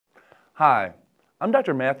Hi, I'm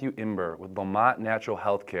Dr. Matthew Imber with Lamont Natural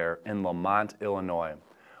Healthcare in Lamont, Illinois.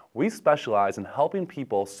 We specialize in helping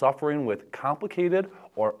people suffering with complicated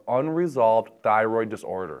or unresolved thyroid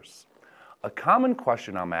disorders. A common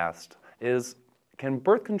question I'm asked is, can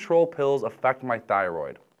birth control pills affect my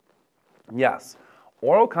thyroid? Yes,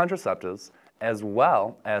 oral contraceptives as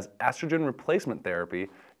well as estrogen replacement therapy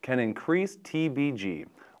can increase TBG,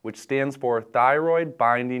 which stands for thyroid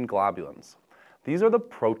binding globulins. These are the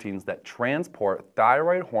proteins that transport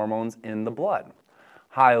thyroid hormones in the blood.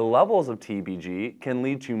 High levels of TBG can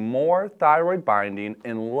lead to more thyroid binding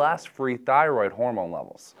and less free thyroid hormone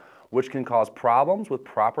levels, which can cause problems with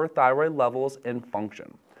proper thyroid levels and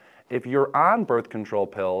function. If you're on birth control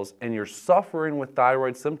pills and you're suffering with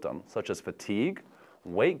thyroid symptoms such as fatigue,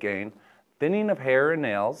 weight gain, thinning of hair and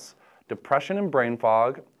nails, depression and brain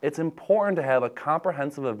fog, it's important to have a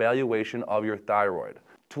comprehensive evaluation of your thyroid.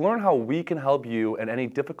 To learn how we can help you and any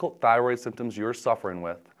difficult thyroid symptoms you're suffering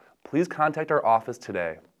with, please contact our office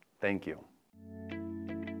today. Thank you.